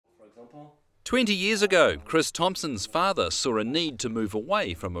20 years ago, Chris Thompson's father saw a need to move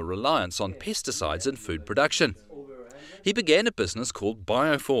away from a reliance on pesticides in food production. He began a business called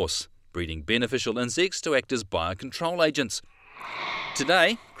Bioforce, breeding beneficial insects to act as biocontrol agents.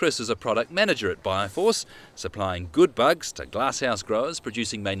 Today, Chris is a product manager at Bioforce, supplying good bugs to glasshouse growers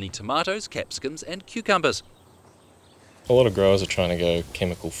producing mainly tomatoes, capsicums and cucumbers. A lot of growers are trying to go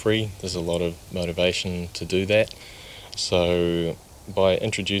chemical free. There's a lot of motivation to do that. So by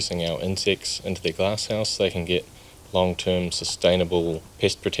introducing our insects into their glasshouse, they can get long-term sustainable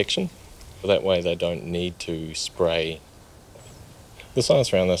pest protection. That way they don't need to spray. The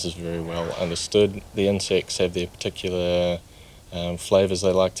science around this is very well understood. The insects have their particular flavours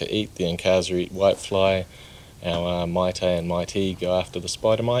they like to eat. The Incasa eat whitefly. Our Maite and Maite go after the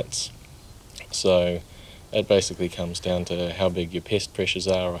spider mites. So it basically comes down to how big your pest pressures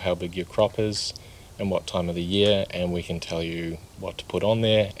are or how big your crop is and what time of the year, and we can tell you what to put on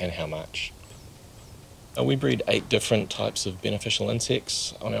there and how much. We breed 8 different types of beneficial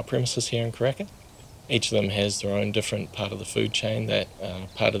insects on our premises here in Karaka. Each of them has their own different part of the food chain, that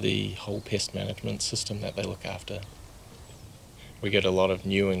part of the whole pest management system that they look after. We get a lot of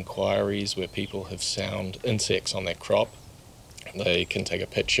new inquiries where people have found insects on their crop. They can take a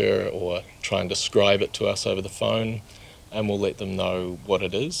picture or try and describe it to us over the phone, and we'll let them know what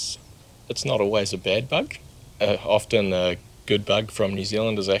it is. It's not always a bad bug. Often a good bug from New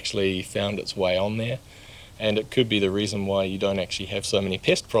Zealand has actually found its way on there, and it could be the reason why you don't actually have so many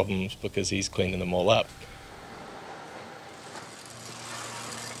pest problems, because he's cleaning them all up.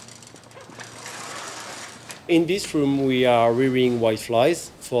 In this room we are rearing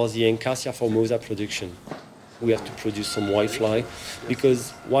whiteflies for the Encasia formosa production. We have to produce some whitefly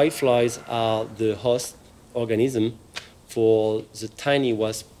because whiteflies are the host organism for the tiny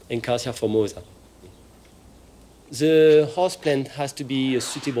wasp Encasia formosa. The host plant has to be a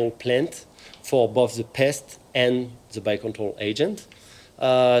suitable plant for both the pest and the biocontrol agent.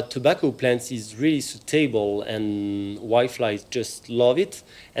 Tobacco plants is really suitable and whiteflies just love it.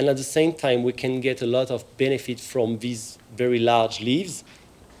 And at the same time, we can get a lot of benefit from these very large leaves.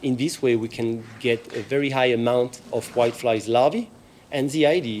 In this way, we can get a very high amount of whiteflies larvae. And the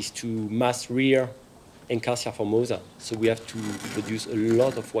idea is to mass rear Encasia formosa. So we have to produce a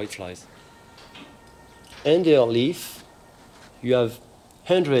lot of whiteflies. Under leaf, you have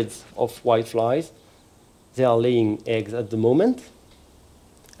hundreds of whiteflies. They are laying eggs at the moment.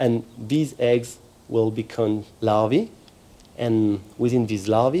 And these eggs will become larvae. And within these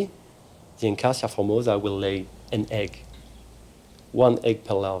larvae, the Encasia formosa will lay an egg. 1 egg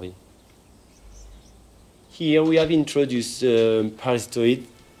per larvae. Here we have introduced parasitoid,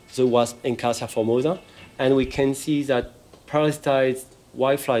 the wasp Encasia formosa, and we can see that parasitized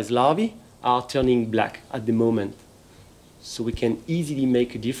whiteflies larvae are turning black at the moment. So we can easily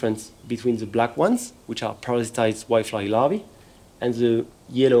make a difference between the black ones, which are parasitized whitefly larvae, and the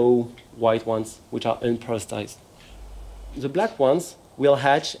yellow white ones, which are unparasitized. The black ones will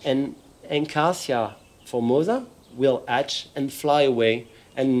hatch, and Encasia formosa will hatch and fly away,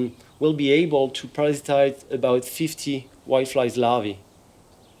 and will be able to parasitize about 50 whiteflies larvae.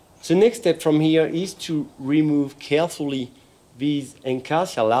 The next step from here is to remove carefully these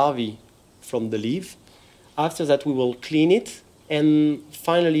Encasia larvae from the leaf. After that, we will clean it, and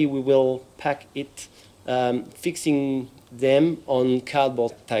finally we will pack it, fixing them on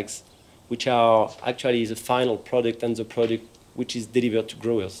cardboard tags, which are actually the final product and the product which is delivered to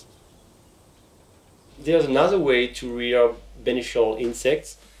growers. There's another way to rear beneficial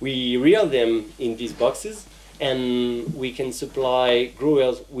insects. We rear them in these boxes, and we can supply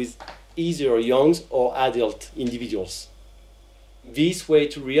growers with either young or adult individuals. This way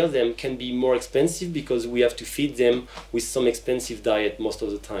to rear them can be more expensive because we have to feed them with some expensive diet most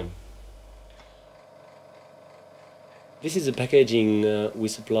of the time. This is the packaging we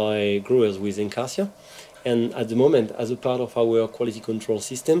supply growers with Encasia, and at the moment, as a part of our quality control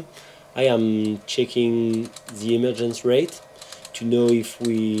system, I am checking the emergence rate to know if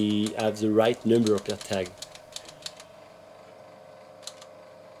we have the right number per tag.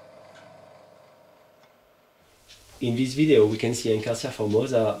 In this video, we can see Encasia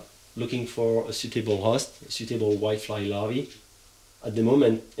formosa looking for a suitable host, a suitable whitefly larvae. At the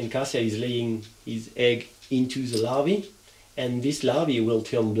moment, Encasia is laying his egg into the larvae, and this larvae will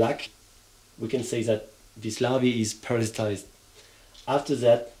turn black. We can say that this larvae is parasitized. After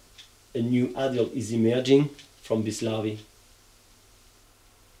that, a new adult is emerging from this larvae.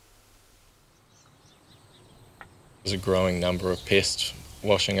 There's a growing number of pests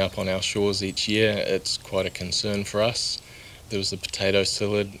washing up on our shores each year. It's quite a concern for us. There was the potato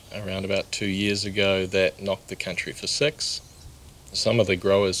psyllid around about 2 years ago that knocked the country for 6. Some of the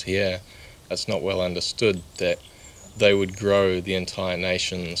growers here, it's not well understood that they would grow the entire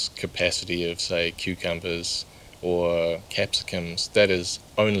nation's capacity of, say, cucumbers or capsicums. That is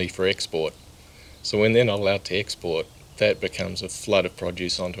only for export. So when they're not allowed to export, that becomes a flood of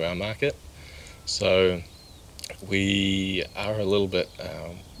produce onto our market. So we are a little bit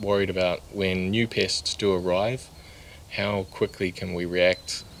worried about when new pests do arrive, how quickly can we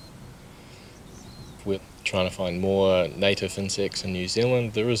react. We're trying to find more native insects in New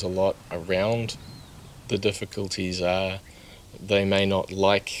Zealand. There is a lot around. The difficulties are they may not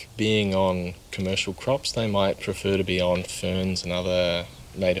like being on commercial crops. They might prefer to be on ferns and other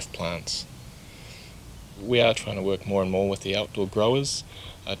native plants. We are trying to work more and more with the outdoor growers.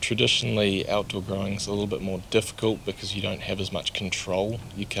 Traditionally, outdoor growing is a little bit more difficult because you don't have as much control.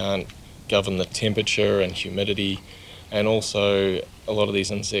 You can't govern the temperature and humidity, and also a lot of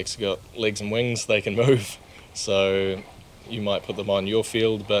these insects have got legs and wings, they can move. So you might put them on your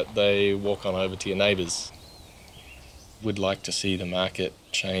field, but they walk on over to your neighbours. We'd like to see the market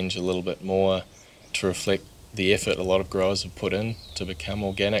change a little bit more to reflect the effort a lot of growers have put in to become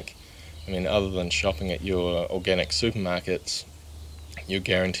organic. I mean, other than shopping at your organic supermarkets, you're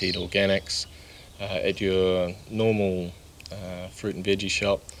guaranteed organics. At your normal fruit and veggie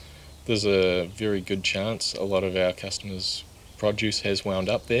shop, there's a very good chance a lot of our customers' produce has wound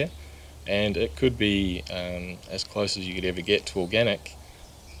up there, and it could be as close as you could ever get to organic,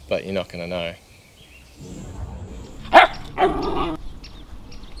 but you're not going to know.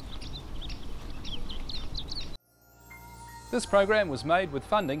 This program was made with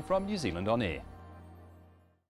funding from New Zealand On Air.